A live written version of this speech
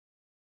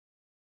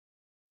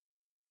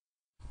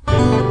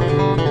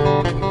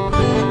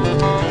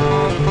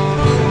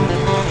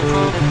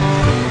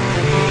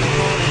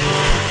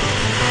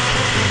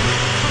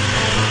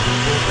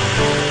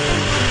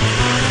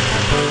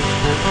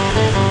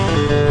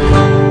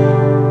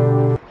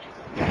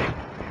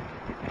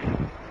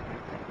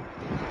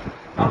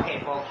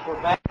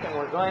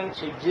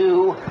going to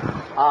do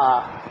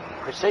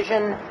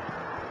precision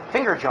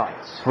finger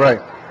joints.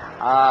 Right.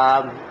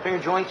 Finger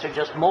joints are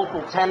just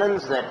multiple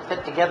tendons that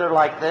fit together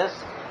like this.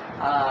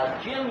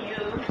 Jim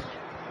used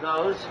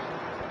those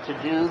to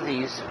do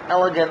these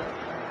elegant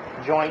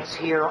joints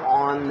here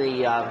on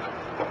the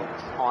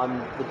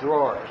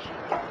drawers.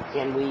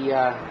 Can we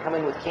come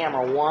in with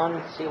camera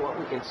 1, see what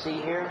we can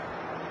see here?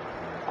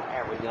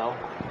 There we go.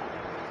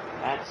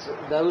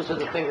 Those are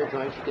the finger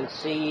joints. You can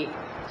see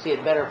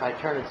it better if I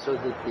turn it so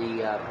that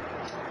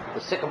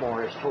the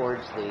sycamore is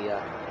towards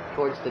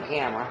the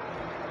camera.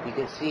 You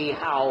can see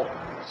how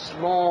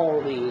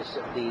small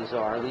these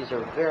are. These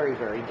are very,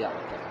 very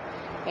delicate.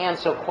 And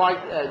so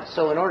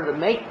so in order to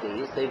make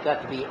these, they've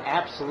got to be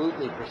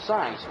absolutely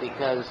precise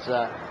because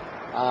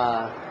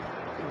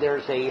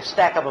there's a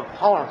stack up of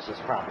tolerances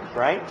problems,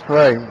 right?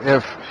 Right.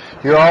 If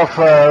you're off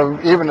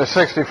even a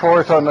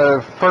 64th on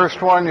the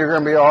first one, you're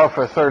going to be off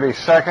a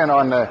 32nd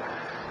on the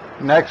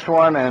next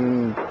one,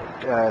 and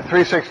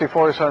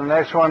 3/64ths on the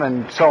next one,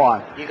 and so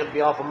on. You could be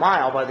off a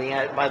mile by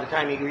the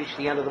time you reach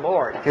the end of the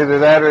board. Either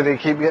that, or they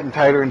keep getting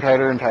tighter and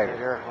tighter and tighter.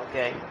 Sure.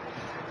 Okay.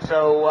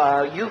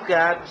 So you've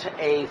got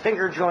a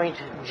finger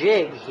joint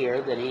jig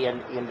here that he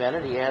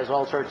invented. He has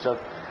all sorts of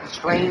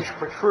strange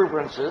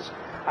protuberances.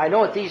 I know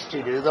what these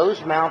two do.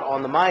 Those mount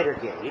on the miter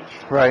gauge.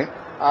 Right.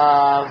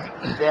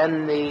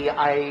 Then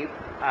I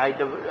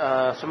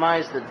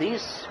surmise that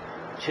these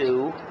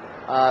two,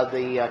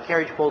 the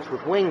carriage bolts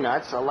with wing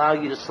nuts, allow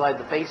you to slide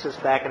the faces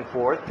back and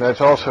forth. That's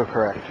also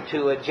correct.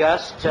 To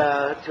adjust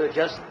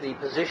the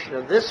position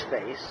of this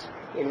face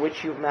in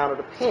which you've mounted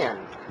a pin.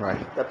 Right.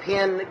 The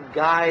pin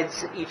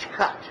guides each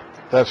cut.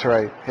 That's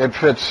right. It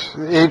fits.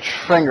 Each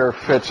finger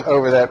fits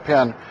over that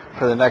pin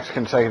for the next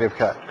consecutive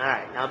cut. All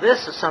right. Now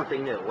this is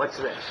something new. What's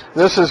this?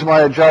 This is my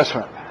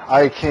adjustment.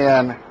 I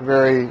can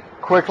very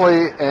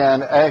quickly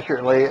and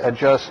accurately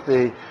adjust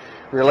the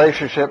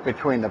relationship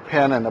between the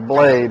pin and the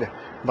blade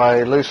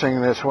by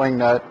loosening this wing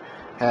nut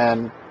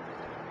and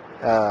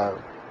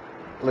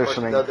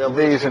loosening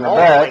these in the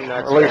back,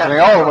 loosening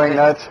all the wing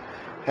nuts,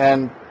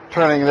 and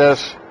turning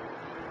this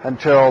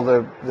until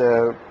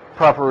the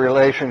proper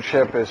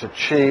relationship is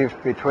achieved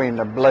between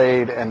the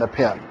blade and the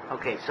pin.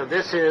 Okay, so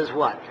this is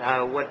what?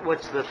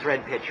 What's the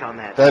thread pitch on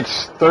that?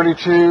 That's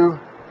 32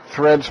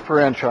 threads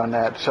per inch on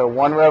that. So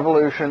 1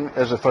 revolution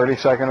is a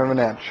 32nd of an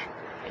inch.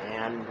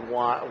 And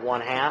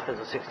 1/2 is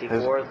a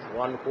 64th.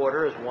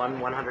 1/4 is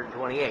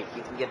 1/128th.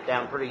 You can get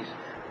down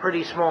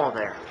pretty small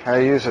there. I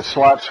use a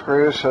slot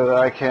screw so that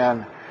I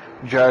can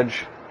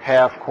judge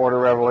half, quarter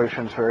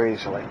revolutions very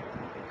easily.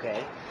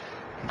 Okay.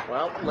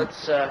 Well,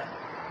 let's...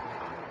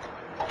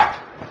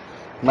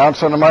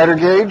 Mounts on the miter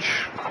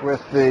gauge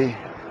with the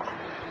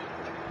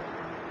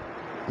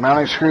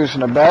mounting screws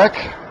in the back,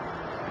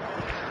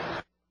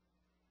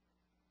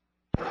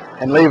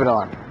 and leave it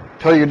on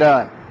until you're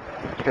done,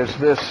 because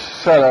this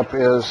setup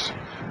is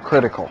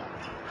critical.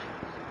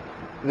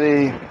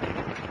 This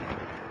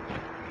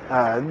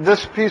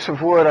piece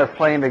of wood I've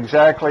planed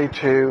exactly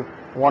to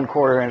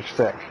 1/4 inch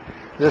thick.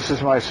 This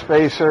is my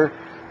spacer.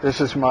 This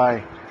is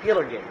my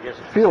feeler gauge,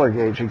 isn't it? Feeler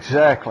gauge,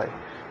 exactly.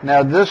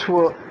 Now this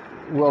will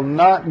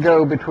not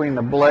go between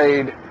the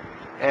blade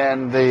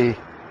and the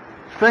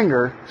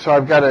finger, so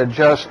I've got to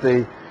adjust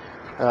the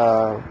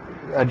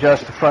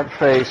front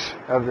face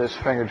of this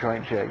finger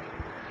joint jig.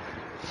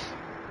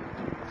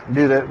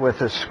 Do that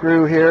with a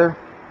screw here,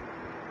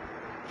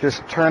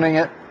 just turning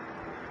it,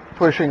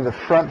 pushing the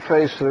front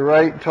face to the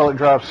right until it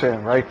drops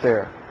in right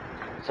there.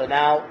 So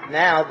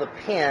now the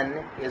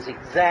pin is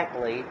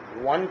exactly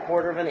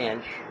 1/4 of an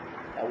inch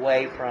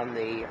away from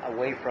the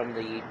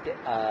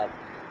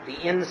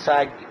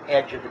inside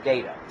edge of the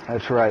dado.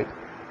 That's right.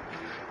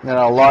 Then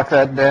I'll lock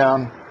that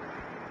down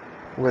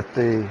with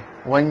the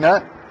wing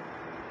nut.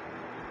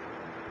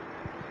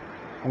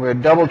 I'm going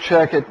to double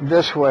check it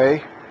this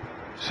way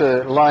so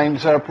it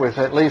lines up with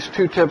at least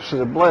 2 tips of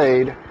the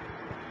blade,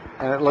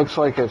 and it looks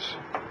like it's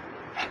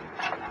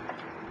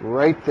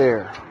right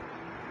there.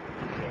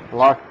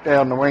 Lock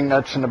down the wing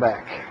nuts in the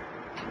back.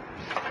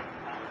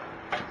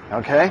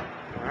 Okay?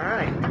 All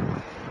right.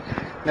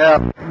 Now,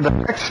 the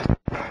next step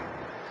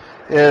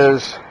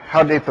is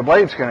how deep the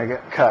blade's going to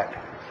get cut.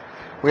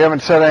 We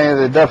haven't set any of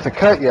the depth of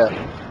cut yet.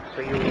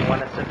 So you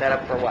want to set that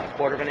up for what,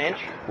 1/4 of an inch?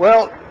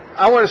 Well,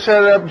 I want to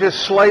set it up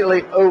just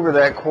slightly over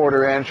that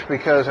 1/4 inch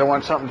because I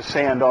want something to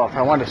sand off.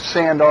 I want to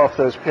sand off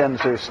those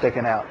pins that are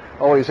sticking out.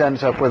 Always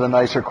ends up with a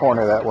nicer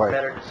corner that way.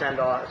 Better to sand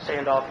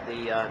off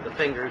the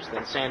fingers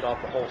than sand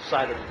off the whole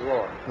side of the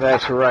drawer.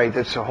 That's right.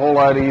 It's a whole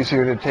lot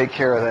easier to take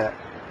care of that.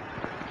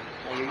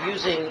 Now you're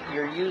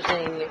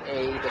using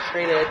the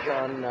straight edge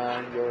on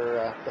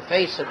the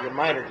face of your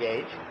miter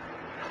gauge.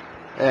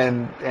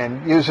 And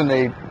using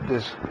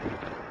this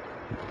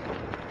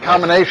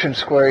combination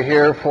square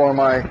here for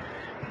my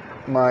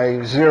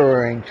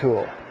zeroing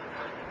tool.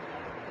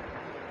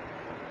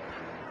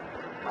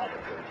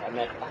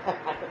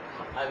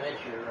 I meant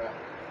your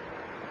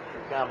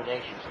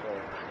combination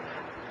square.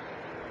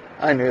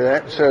 I knew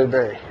that, so did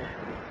they.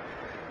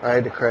 I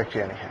had to correct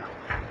you anyhow.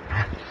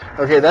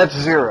 Okay, that's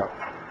 0.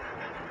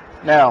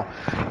 Now,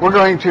 we're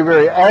going to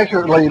very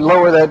accurately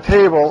lower that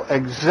table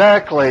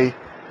exactly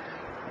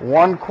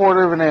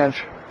 1/4 of an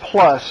inch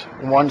plus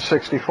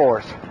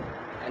 1/64.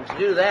 And to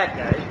do that,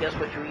 guys, guess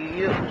what you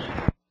use?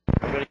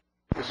 We're going to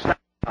use the stop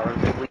collar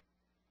that we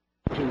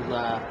to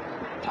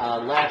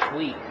last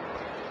week.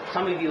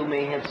 Some of you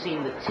may have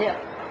seen the tip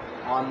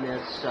on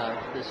this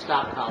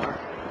stop collar.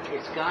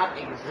 It's got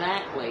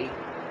exactly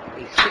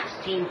a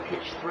 16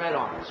 pitch thread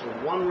on it. So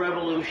one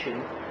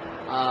revolution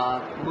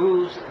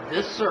moves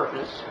this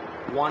surface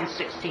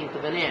 1/16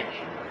 of an inch.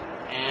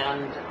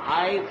 And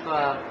I've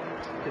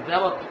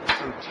developed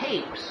some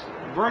tapes,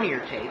 vernier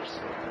tapes,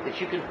 that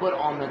you can put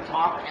on the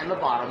top and the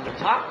bottom. The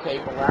top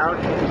tape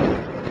allows you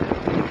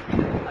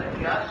to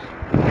adjust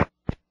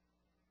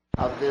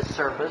of this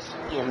surface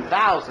in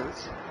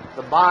thousandths.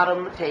 The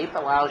bottom tape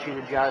allows you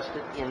to adjust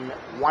it in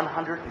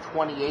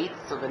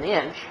 1/128ths of an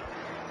inch.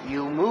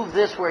 You move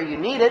this where you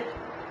need it,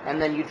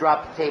 and then you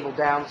drop the table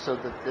down so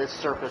that this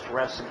surface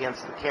rests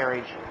against the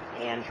carriage,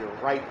 and you're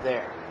right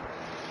there.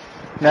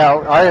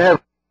 Now,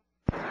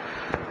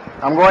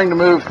 I'm going to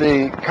move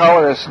the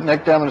collar as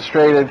Nick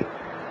demonstrated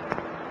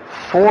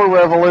 4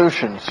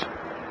 revolutions.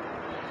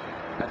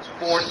 That's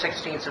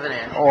 4/16ths of an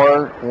inch.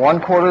 Or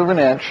 1/4 of an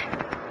inch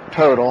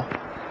total,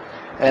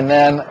 and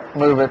then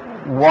move it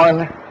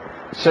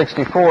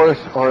 1/64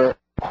 or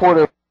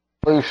 1/4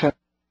 revolution.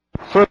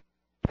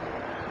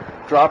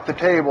 Drop the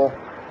table,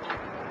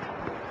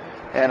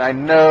 and I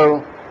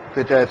know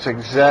that that's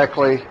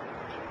exactly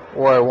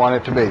where I want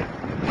it to be.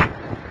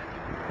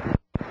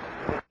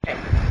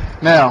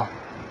 Now,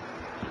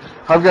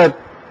 I've got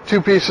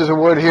 2 pieces of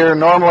wood here.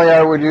 Normally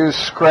I would use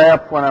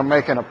scrap when I'm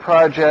making a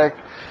project,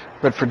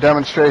 but for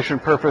demonstration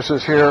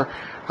purposes here,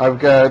 I've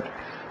got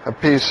a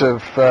piece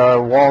of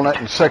walnut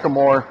and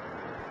sycamore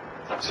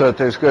so that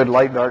there's good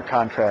light-dark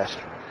contrast.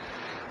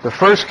 The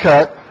first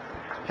cut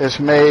is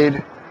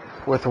made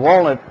with the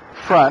walnut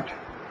front.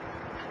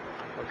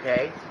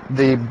 Okay.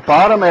 The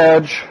bottom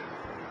edge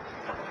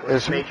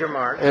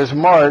is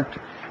marked,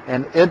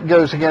 and it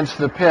goes against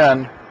the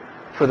pin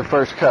for the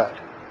first cut.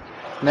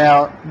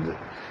 Now,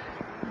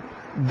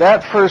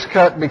 that first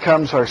cut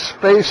becomes our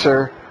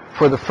spacer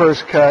for the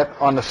first cut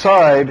on the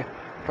side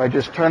by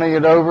just turning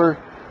it over,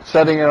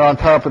 setting it on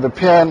top of the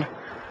pin,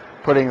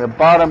 putting the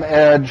bottom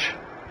edge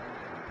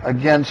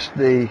against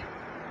the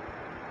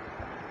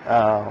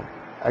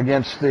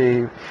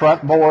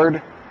front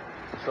board.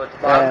 So it's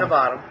bottom to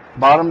bottom.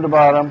 Bottom to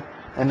bottom,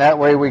 and that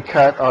way we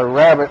cut our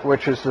rabbet,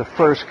 which is the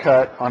first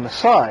cut on the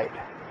side.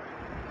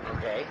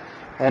 Okay.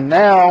 And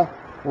now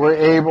we're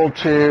able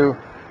to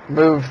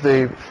move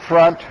the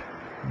front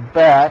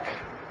back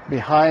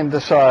behind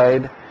the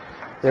side.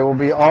 They will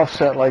be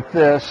offset like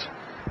this,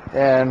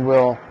 and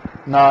will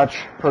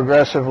notch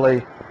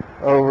progressively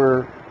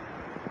over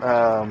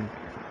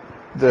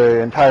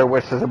the entire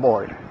width of the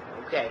board.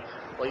 Okay.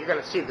 Well, you're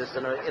going to see this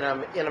in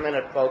a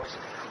minute, folks.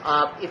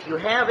 If you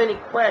have any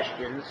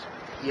questions,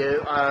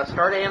 you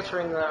start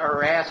answering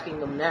or asking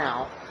them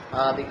now,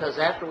 because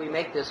after we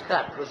make this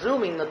cut,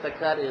 presuming that the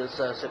cut is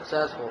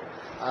successful,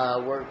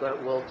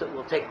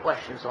 we'll take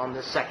questions on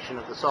this section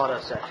of the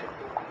sawdust section.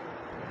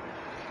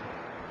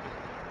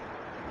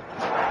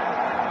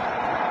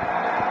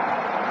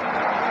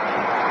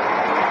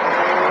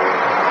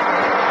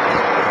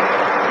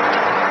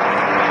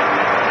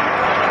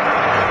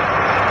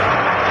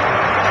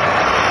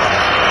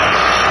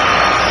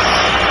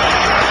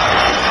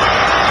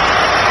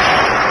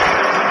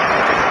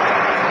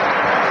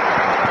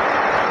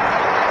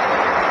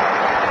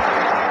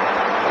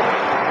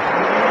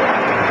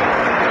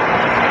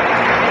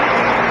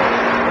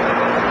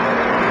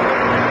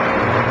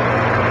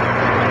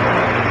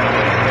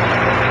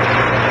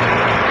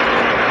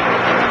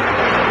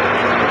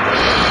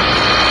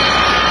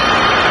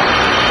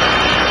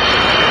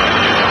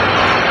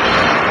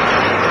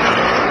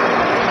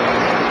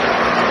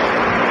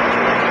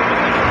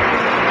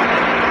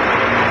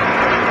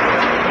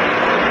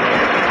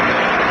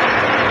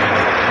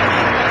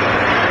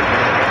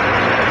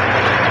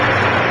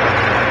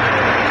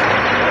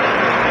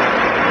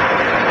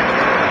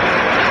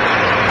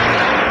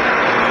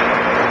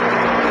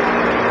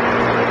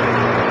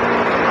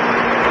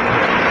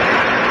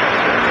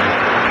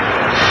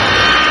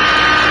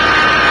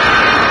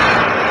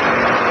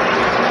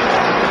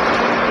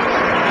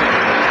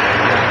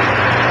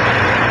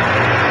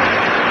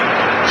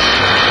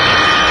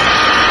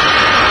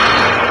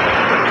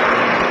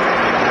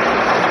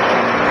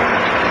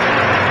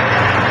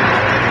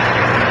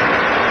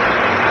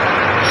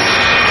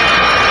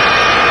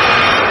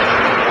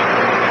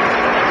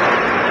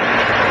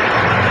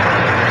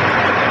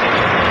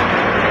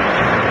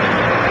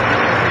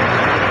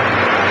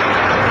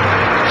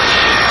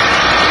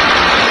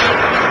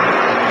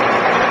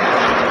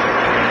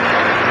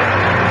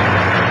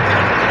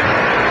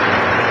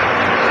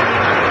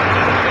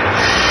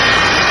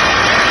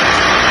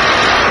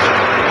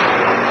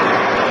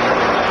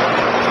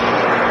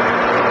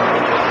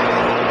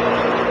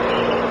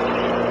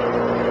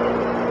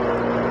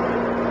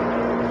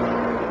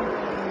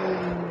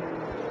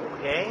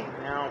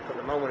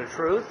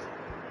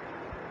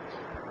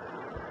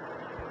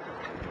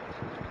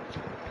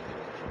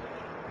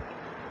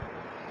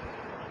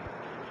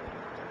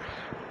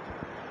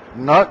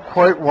 not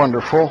quite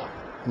wonderful,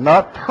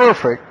 not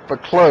perfect,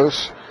 but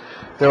close.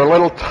 They're a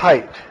little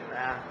tight.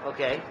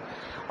 Okay.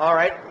 All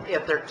right.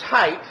 If they're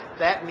tight,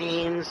 that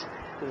means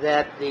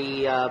that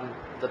the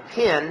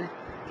pin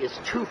is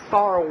too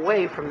far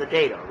away from the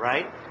data,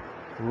 right?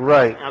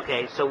 Right.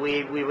 Okay. So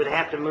we would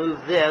have to move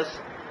this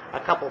a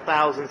couple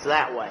thousandths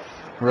that way.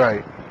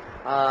 Right.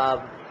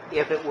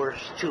 If it were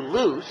too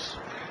loose,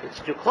 it's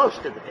too close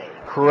to the data.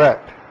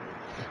 Correct.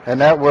 And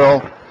that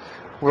we'll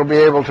be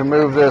able to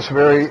move this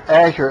very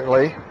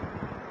accurately.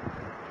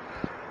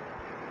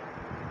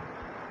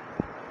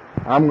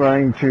 I'm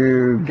going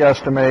to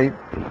guesstimate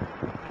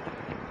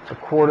a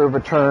quarter of a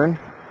turn.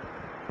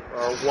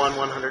 Or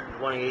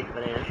 1/128th of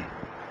an inch.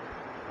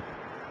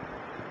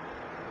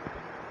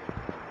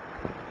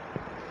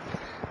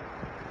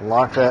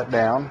 Lock that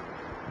down.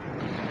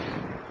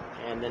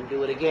 And then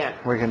do it again.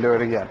 We can do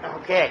it again.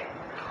 Okay.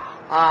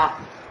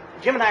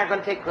 Jim and I are going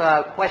to take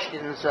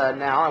questions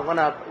now. I want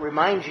to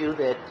remind you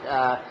that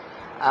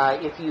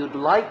if you'd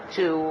like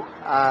to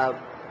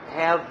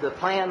have the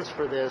plans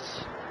for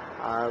this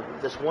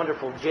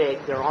wonderful jig,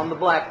 they're on the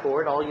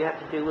blackboard. All you have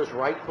to do is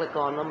right-click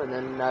on them and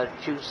then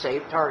choose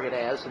Save Target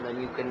As, and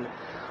then you can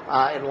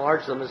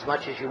enlarge them as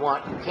much as you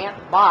want. You can't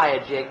buy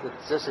a jig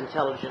that's this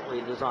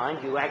intelligently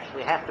designed. You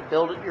actually have to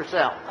build it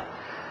yourself.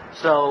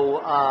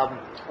 So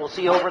we'll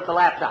see you over at the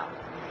laptop.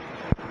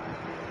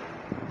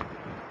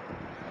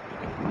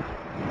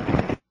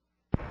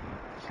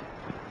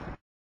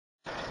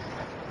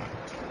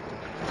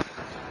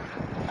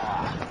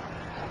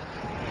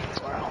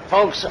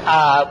 Folks, we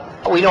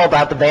know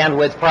about the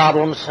bandwidth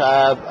problems.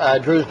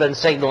 Drew's been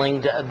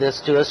signaling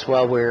this to us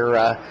while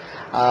we're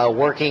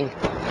working.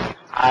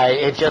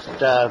 It just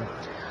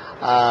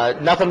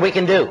nothing we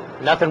can do.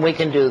 Nothing we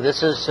can do.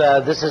 This is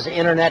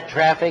internet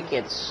traffic.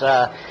 It's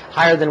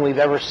higher than we've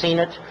ever seen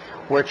it.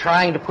 We're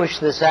trying to push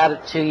this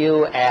out to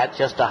you at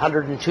just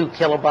 102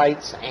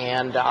 kilobytes,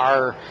 and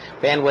our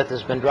bandwidth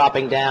has been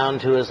dropping down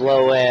to as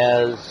low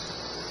as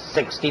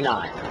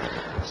 69.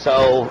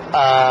 So.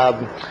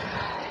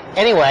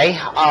 Anyway,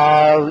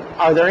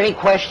 are there any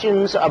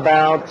questions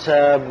about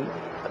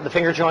the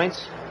finger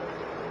joints?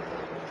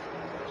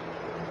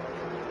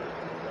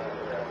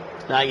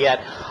 Not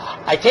yet.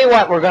 I tell you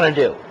what we're going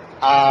to do.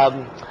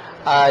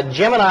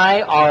 Jim and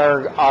I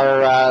are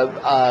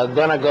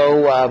going to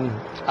go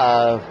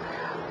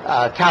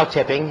cow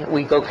tipping.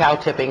 We go cow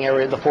tipping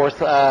the fourth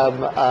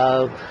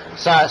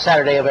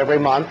Saturday of every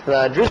month.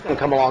 Drew's going to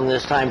come along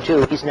this time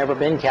too. He's never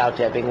been cow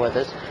tipping with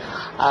us,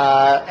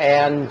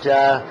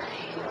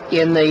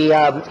 In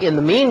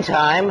the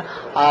meantime,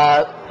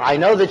 I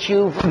know that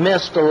you've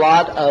missed a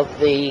lot of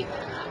the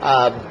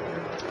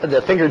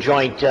finger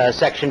joint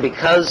section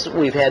because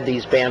we've had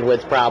these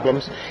bandwidth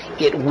problems.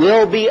 It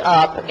will be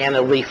up and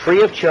it'll be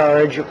free of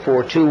charge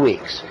for 2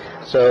 weeks.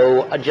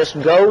 So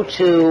just go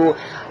to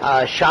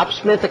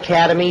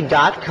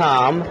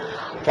shopsmithacademy.com.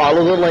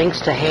 Follow the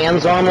links to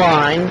Hands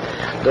Online,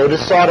 go to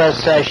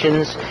Sawdust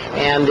Sessions,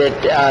 and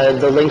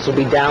the links will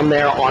be down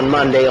there on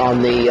Monday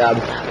on the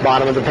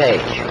bottom of the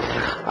page.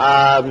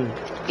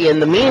 In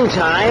the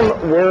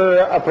meantime,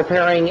 we're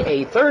preparing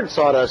a third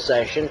Sawdust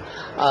session,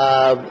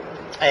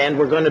 and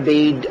we're going to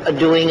be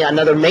doing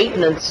another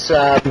maintenance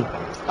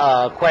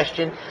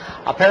question.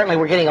 Apparently,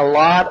 we're getting a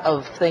lot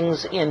of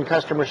things in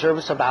customer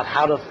service about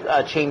how to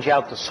change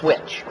out the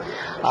switch.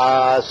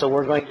 So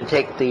we're going to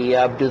take do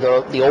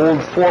the old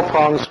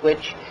 4-prong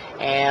switch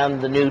and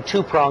the new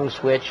 2-prong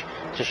switch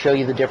to show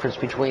you the difference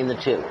between the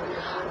two.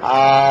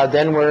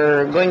 Then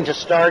we're going to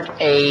start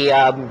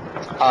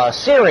a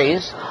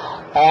series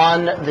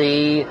on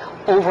the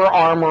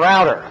overarm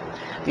router.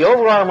 The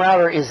overarm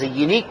router is a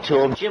unique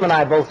tool. Jim and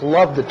I both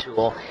love the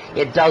tool.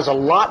 It does a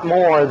lot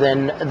more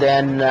than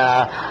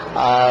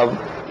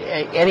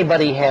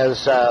anybody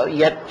has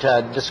yet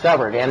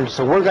discovered. And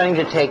so we're going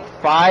to take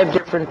 5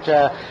 different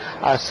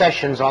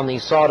sessions on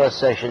these Sawdust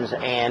sessions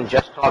and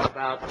just talk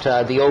about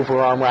the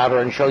overarm router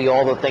and show you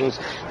all the things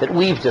that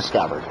we've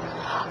discovered.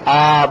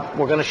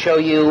 We're going to show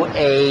you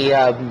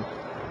a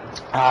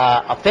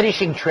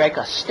finishing trick,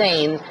 a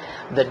stain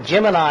that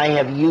Jim and I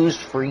have used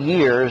for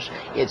years.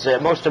 It's a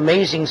most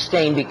amazing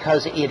stain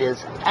because it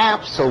is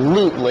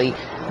absolutely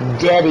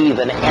dead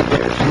even, and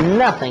there's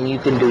nothing you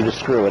can do to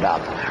screw it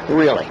up,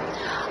 really.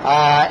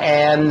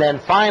 And then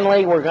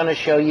finally, we're going to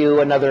show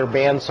you another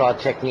bandsaw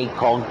technique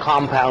called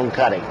compound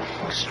cutting.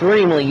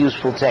 Extremely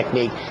useful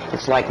technique.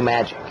 It's like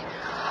magic.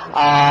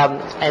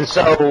 And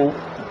so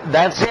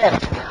that's it.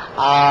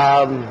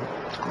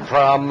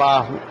 From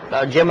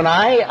Jim and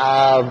I,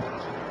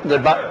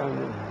 goodbye.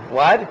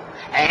 What?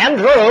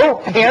 Andrew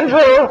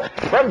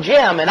from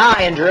Jim and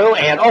I and Drew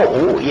and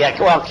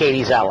well,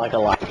 Katie's out like a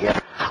light here.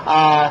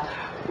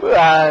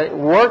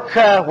 Work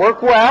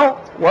well,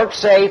 work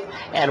safe,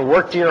 and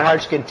work to your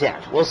heart's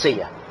content. We'll see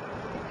you.